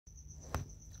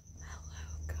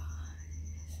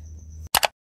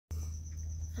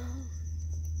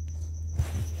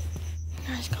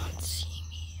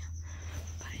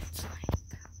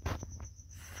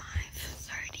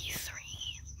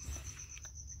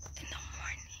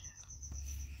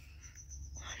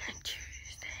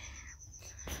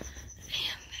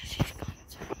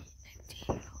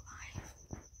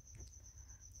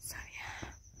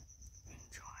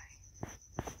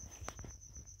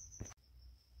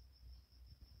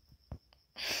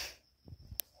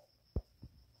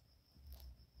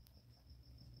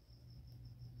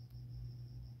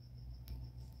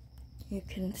you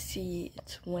can see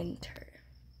it's winter.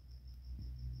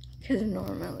 Because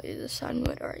normally the sun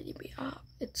would already be up.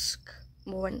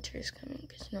 Winter's coming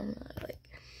because normally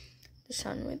the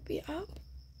sun would be up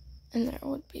and there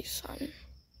would be sun.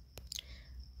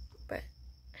 But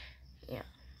yeah,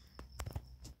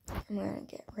 I'm gonna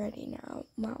get ready now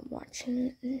while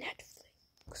watching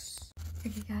Netflix.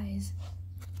 Okay guys,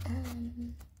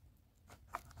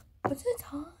 what's the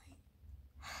time?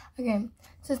 Okay,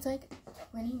 so it's like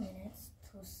 20 minutes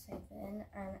till 7,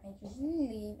 and I usually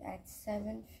leave at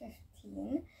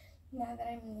 7:15. Now that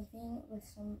I'm leaving with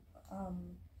some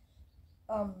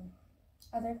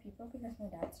other people because my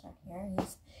dad's not here,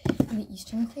 he's in the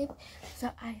Eastern Cape.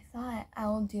 So I thought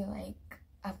I'll do I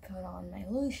put on my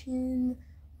lotion,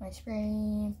 my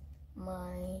spray,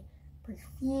 my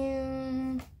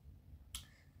perfume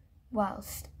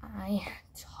whilst I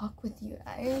talk with you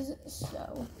guys.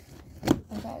 So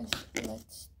guys,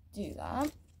 let's do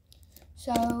that.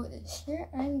 So this year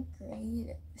I'm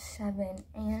grade 7,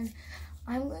 and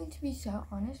I'm going to be so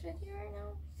honest with you right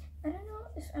now. I don't know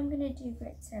if I'm gonna do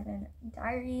grade 7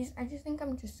 diaries. I just think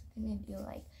I'm just gonna do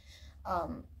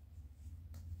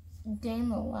day in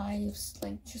the lives,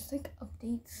 just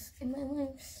updates in my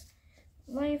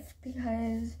life,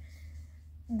 because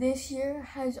this year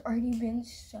has already been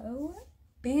so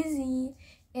busy,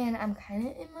 and I'm kind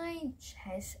of in my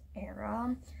chess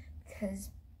era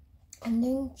because I'm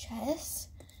doing chess.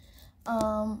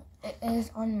 It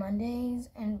is on Mondays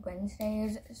and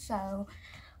Wednesdays, so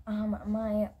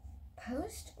my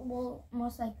post will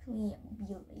most likely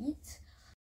be late.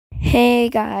 Hey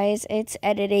guys, it's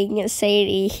Editing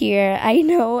Sadie here. I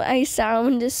know I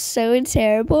sound so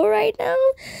terrible right now,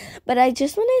 but I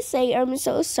just want to say I'm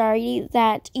so sorry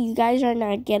that you guys are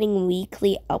not getting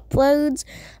weekly uploads.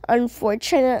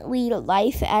 Unfortunately,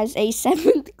 life as a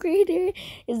 7th grader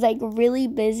is really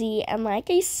busy, and like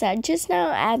I said just now,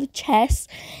 I have chess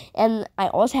and I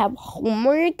also have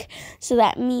homework, so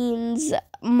that means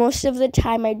most of the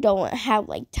time I don't have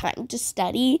time to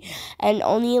study, and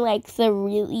only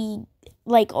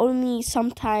only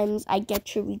sometimes I get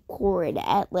to record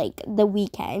at the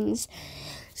weekends.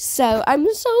 So I'm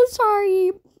so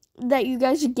sorry that you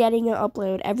guys are getting an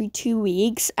upload every 2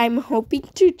 weeks. I'm hoping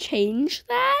to change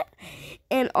that.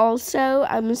 And also,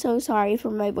 I'm so sorry for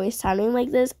my voice sounding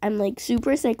like this. I'm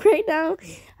super sick right now.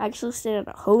 I actually stayed at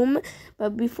home.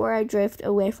 But before I drift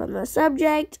away from the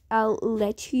subject, I'll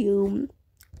let you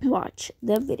watch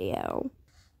the video.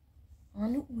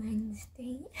 On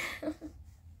Wednesday.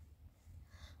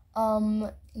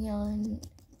 And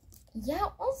yeah,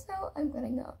 also I'm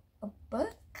getting a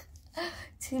book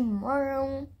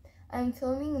tomorrow. I'm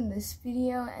filming this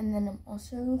video, and then I'm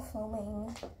also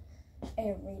filming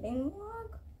a reading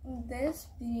vlog. This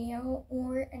video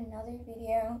or another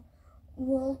video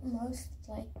will most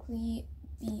likely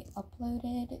be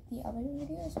uploaded. The other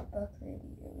video is book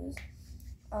reviews.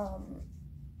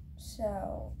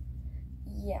 So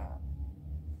yeah,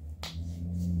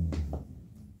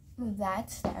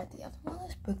 that's that. The other one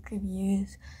is book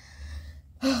reviews.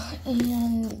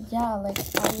 And yeah, I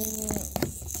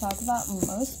talk about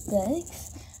most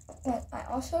books, but I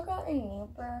also got a new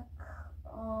book,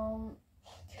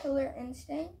 Killer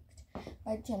Instinct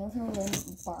by Jennifer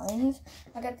Lynn Barnes.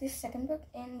 I got the second book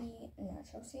in the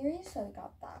Natural series, so I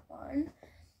got that one.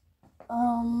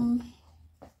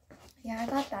 Yeah, I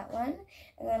got that one,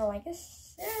 and then like I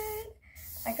said,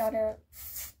 I got a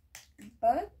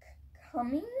book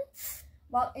coming.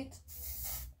 Well,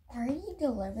 it's already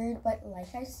delivered, but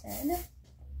like I said,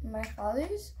 my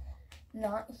father's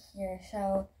not here,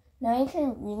 so now you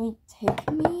can really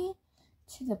take me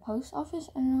to the post office.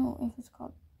 I don't know if it's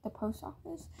called the post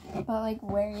office, but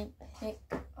where you pick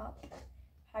up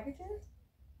packages,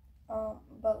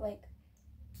 but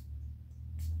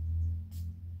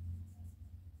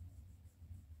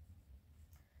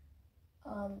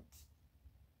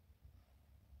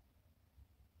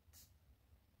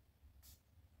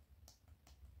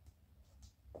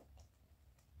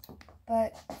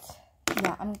but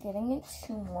yeah, I'm getting it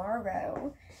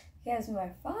tomorrow because my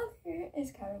father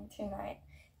is coming tonight,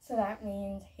 so that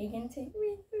means he can take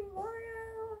me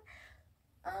tomorrow.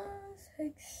 I'm so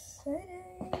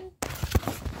excited.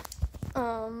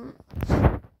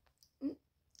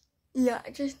 Yeah,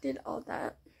 I just did all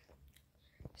that.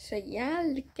 So yeah,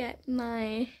 look at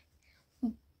my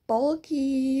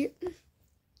bulky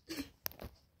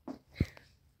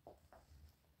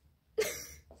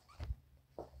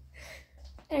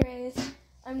anyways,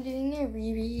 I'm doing a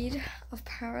reread of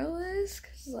Powerless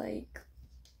because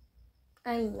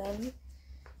I love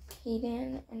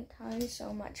Hayden and Kai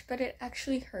so much, but it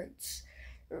actually hurts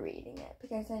reading it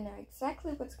because I know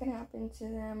exactly what's gonna happen to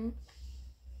them,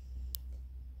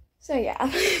 So yeah.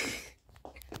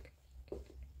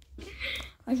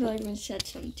 I feel like I'm gonna shed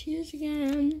some tears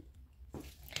again.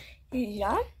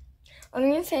 Yeah. I'm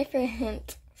gonna say for a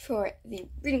hint for the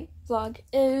reading vlog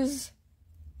is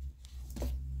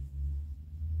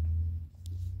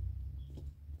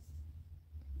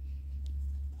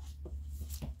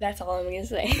that's all I'm gonna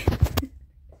say.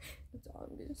 That's all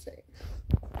I'm gonna say.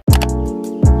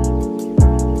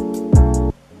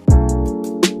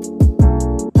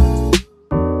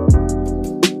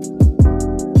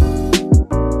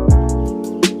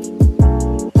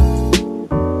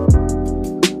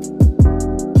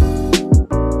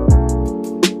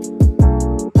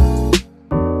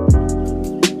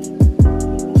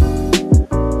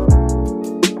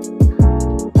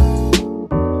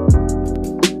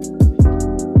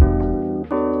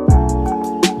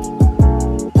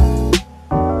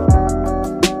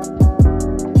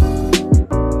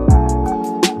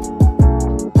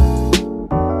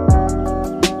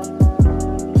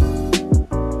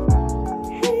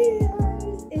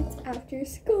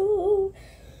 School.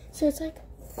 So it's like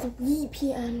 3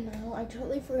 p.m. now. I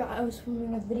totally forgot I was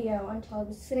filming a video until I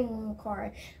was sitting in the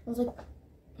car. I was like,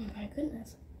 oh my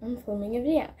goodness, I'm filming a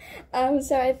video.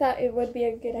 So I thought it would be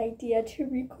a good idea to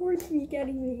record me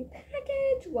getting the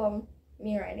package. Well,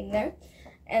 me riding there,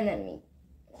 and then me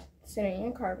sitting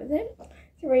in the car with it.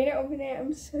 So ready to open it.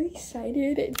 I'm so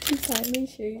excited to finally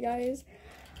show you guys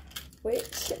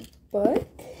which book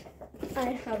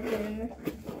I have been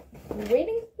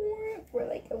waiting for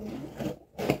like a week.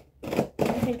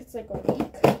 I think it's like a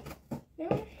week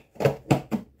now.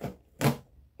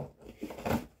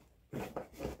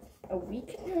 A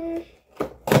week now.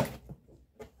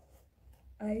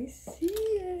 I see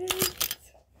it.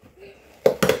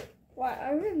 Wow,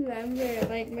 I remember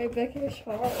like my bookish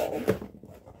haul.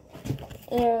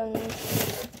 And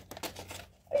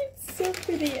it's so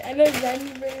pretty. I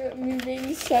remember me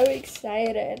being so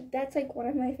excited. That's like one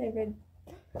of my favorite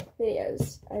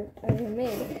videos I've ever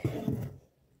made.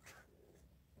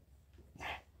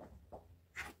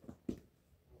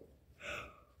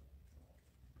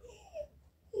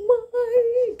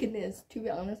 My goodness, to be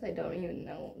honest, I don't even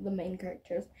know the main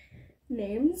characters'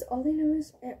 names. All I know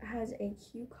is it has a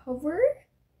cute cover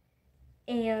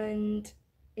and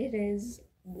it is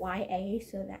YA,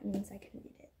 so that means I can read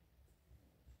it.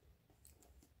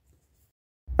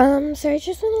 So I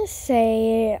just want to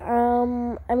say,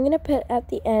 I'm going to put at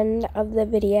the end of the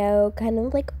video kind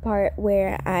of like a part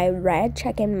where I read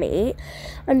Check and Mate.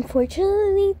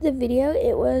 Unfortunately, the video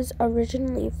it was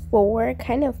originally for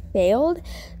kind of failed.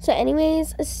 So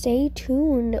anyways, stay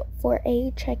tuned for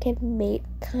a Check and Mate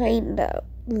kind of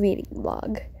reading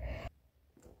vlog.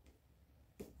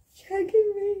 Check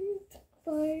and Mate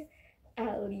by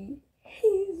Ali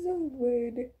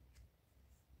Hazelwood.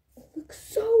 It looks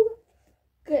so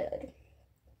good.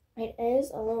 It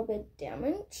is a little bit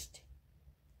damaged.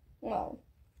 Well,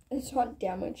 it's not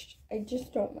damaged. I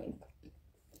just don't like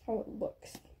how it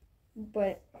looks.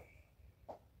 But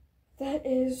that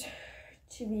is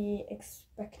to be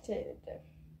expected.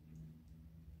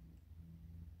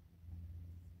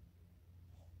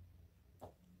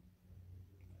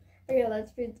 Okay,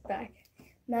 let's read the back.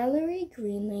 Mallory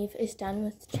Greenleaf is done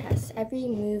with chess. Every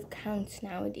move counts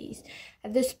nowadays.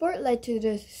 As the sport led to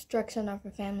the destruction of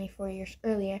her family 4 years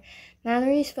earlier,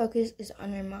 Mallory's focus is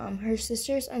on her mom, her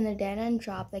sisters, and the dead-end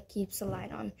job that keeps the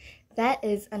light on. That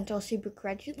is until she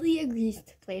begrudgingly agrees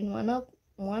to play in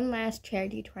one last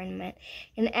charity tournament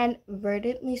and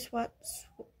inadvertently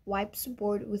wipes the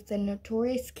board with the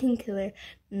notorious king killer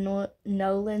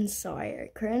Nolan Sawyer,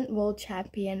 current world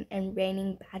champion and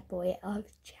reigning bad boy of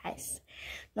chess.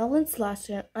 Nolan's loss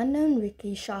to an unknown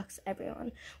rookie shocks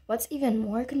everyone. What's even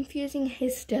more confusing,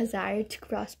 his desire to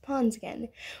cross pawns again.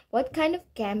 What kind of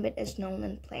gambit is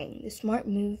Nolan playing? The smart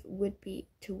move would be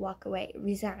to walk away,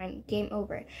 resign, game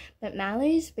over. But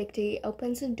Mallory's victory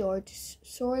opens the door to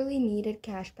sorely needed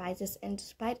cash prizes, and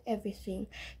despite everything,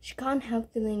 she can't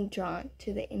help feeling drawn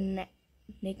to the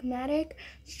enigmatic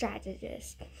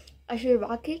strategist. As she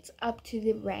rockets up to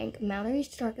the rank, Mallory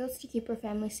struggles to keep her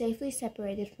family safely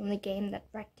separated from the game that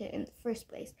wrecked it in the first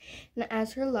place. And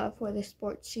as her love for the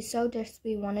sport she so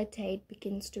desperately wanted to hate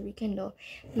begins to rekindle,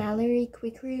 Mallory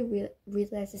quickly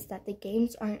realizes that the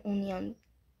games aren't only on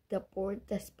the board,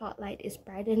 the spotlight is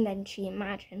brighter than she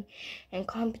imagined, and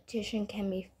competition can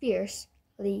be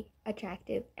fiercely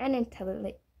attractive and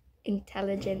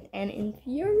intelligent and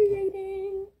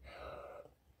infuriating.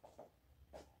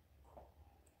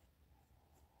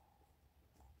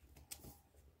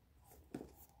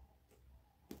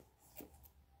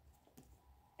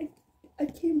 I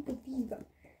can't believe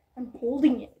I'm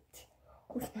holding it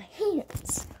with my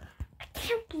hands. I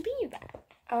can't be that.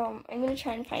 I'm gonna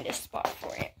try and find a spot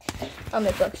for it on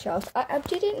my bookshelf. I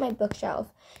updated my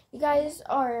bookshelf. You guys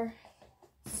are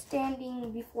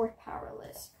standing before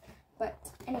powerless.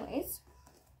 But anyways.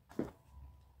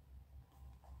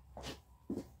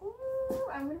 Ooh,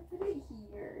 I'm gonna put it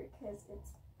here because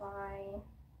it's by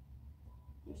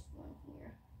this one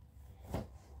here.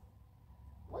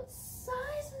 What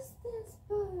size is this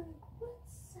book? What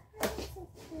size is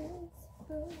this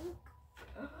book?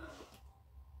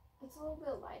 It's a little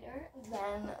bit lighter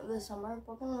than the Summer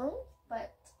Book and Room,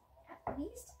 but at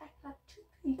least I have 2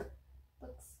 pink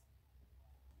books.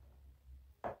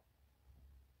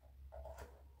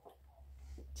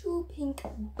 2 pink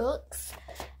books,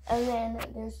 and then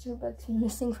there's 2 books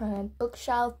missing from my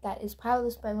bookshelf. That is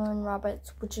Powerless by Lauren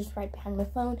Roberts, which is right behind my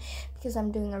phone because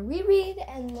I'm doing a reread,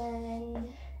 and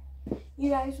then you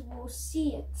guys will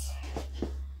see it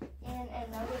in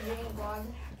another reading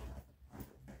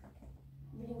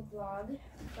vlog,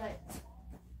 but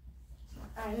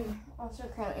I'm also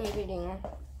currently reading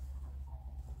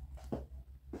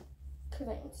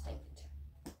Killer Instinct.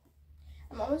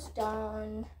 I'm almost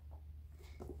done,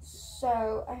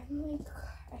 so I think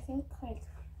like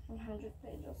 100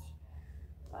 pages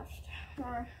left,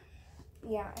 or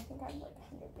yeah, I think I have like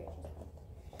 100 pages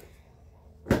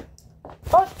left.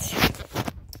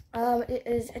 But it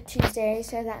is a Tuesday,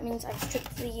 so that means I'm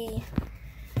strictly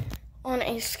on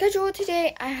a schedule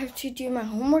today. I have to do my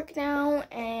homework now,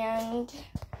 and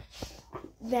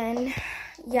then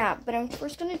yeah, but I'm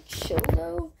first gonna chill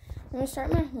though. I'm gonna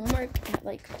start my homework at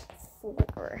like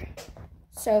 4,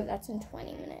 so that's in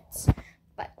 20 minutes.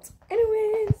 But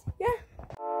anyways, yeah.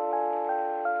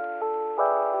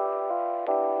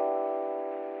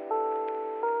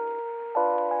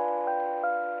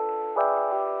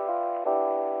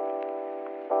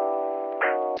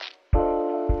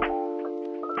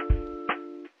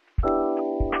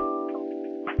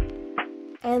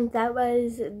 And that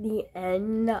was the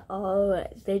end of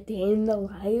the day in the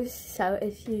life. So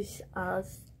if you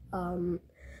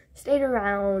stayed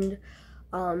around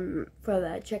for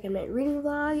the Chick and Mint reading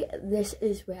vlog, this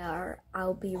is where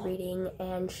I'll be reading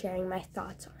and sharing my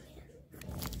thoughts on it.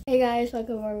 Hey guys,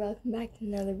 welcome back to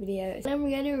another video. What I'm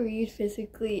gonna read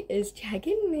physically is Chick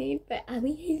and Mint by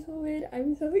Ali Hazelwood.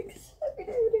 I'm so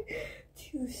excited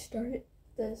to start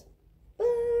this book.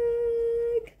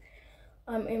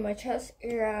 In my chess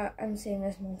era, I'm saying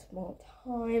this multiple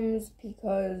times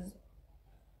because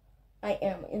I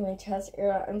am in my chess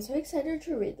era. I'm so excited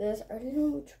to read this. I don't know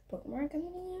which bookmark I'm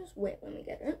gonna use. Wait, let me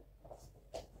get it.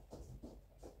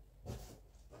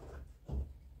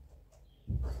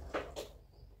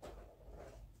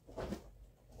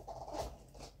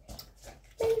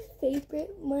 My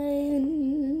favorite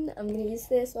one. I'm gonna use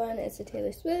this one. It's a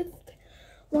Taylor Swift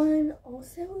one.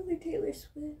 Also, the Taylor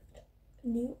Swift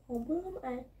new album.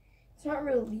 It's not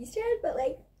released yet, but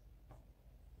like,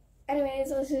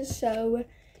 anyways, this is so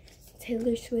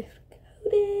Taylor Swift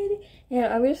coded, and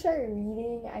I'm gonna start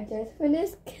reading. I just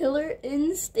finished Killer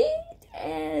Instinct,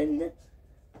 and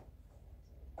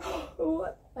oh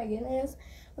my goodness,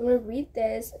 I'm gonna read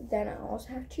this, then I also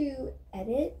have to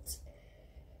edit.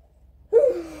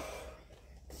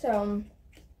 So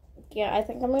yeah, I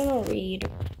think I'm gonna read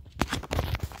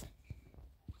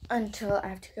until I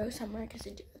have to go somewhere, because I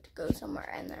do have to go somewhere,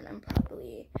 and then I'm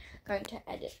probably going to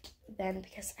edit then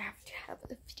because I have to have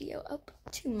a video up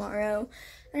tomorrow.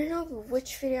 I don't know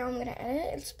which video I'm going to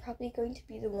edit. It's probably going to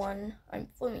be the one I'm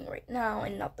filming right now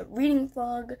and not the reading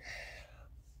vlog.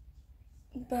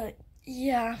 But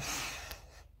yeah.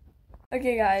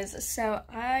 Okay guys, so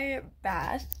I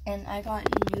bathed and I got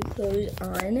new clothes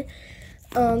on.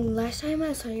 Last time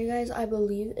I saw you guys, I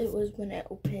believe it was when I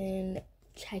opened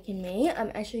Chick and Mint.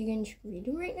 I'm actually going to read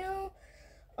it right now.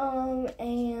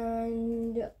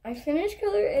 And I finished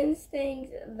Killer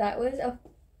Instinct. That was a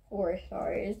 4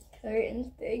 stars. Killer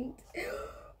Instinct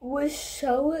was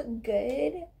so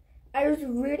good. I was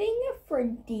rooting for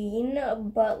Dean,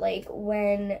 but like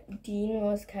when Dean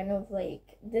was kind of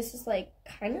like, this is like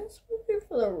kind of spoiler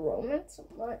for the romance,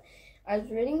 but I was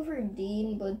rooting for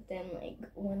Dean, but then like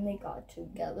when they got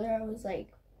together, I was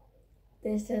like,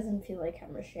 this doesn't feel like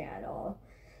chemistry at all.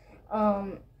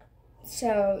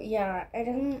 So yeah, I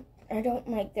don't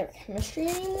like their chemistry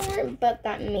anymore, but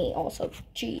that may also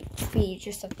be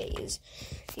just a phase,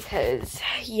 because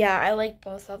yeah, I like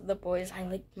both of the boys. I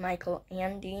like Michael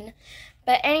and Dean.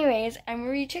 But anyways, I'm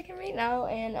reading right now,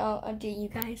 and I'll update you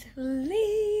guys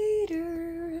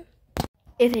later.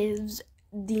 It is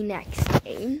the next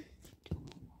day.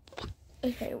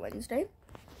 Okay, Wednesday.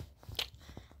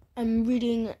 I'm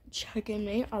reading Chick and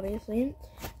Mint, obviously.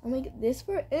 I'm like, this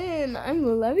far in, I'm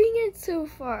loving it so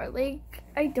far. Like,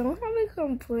 I don't have a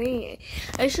complaint.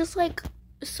 It's just like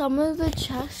some of the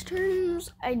chess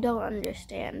terms I don't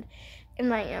understand,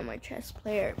 and I am a chess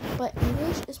player, but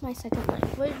English is my second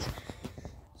language,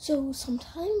 so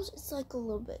sometimes it's like a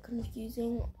little bit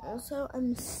confusing. Also,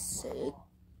 I'm sick,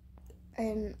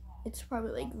 and it's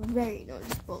probably like very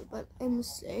noticeable, but I'm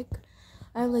sick.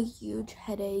 I have like huge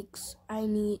headaches. I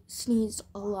sneeze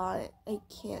a lot. I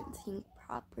can't think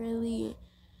properly.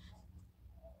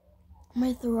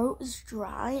 My throat is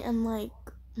dry and like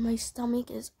my stomach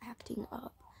is acting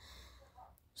up.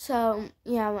 So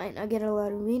yeah, I might not get a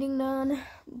lot of reading done,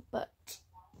 but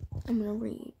I'm gonna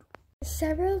read.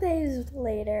 Several days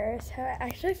later, so I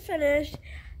actually finished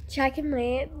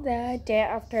Checkmate the day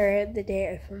after the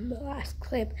day from the last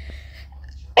clip.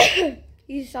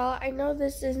 You saw, I know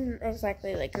this isn't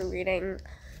exactly like a reading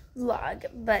vlog,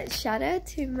 but shout out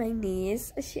to my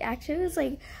niece. She actually was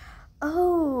like,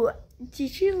 oh,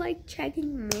 did you like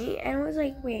checking me? And I was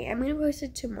like, wait, I'm gonna post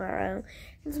it tomorrow.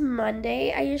 It's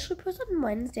Monday. I usually post on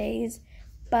Wednesdays,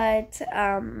 but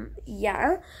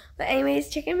yeah. But anyways,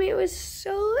 Checking Me was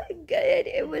so good.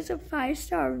 It was a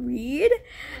 5-star read.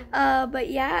 But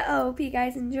yeah, I hope you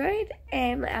guys enjoyed,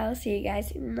 and I'll see you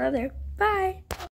guys in another. Bye.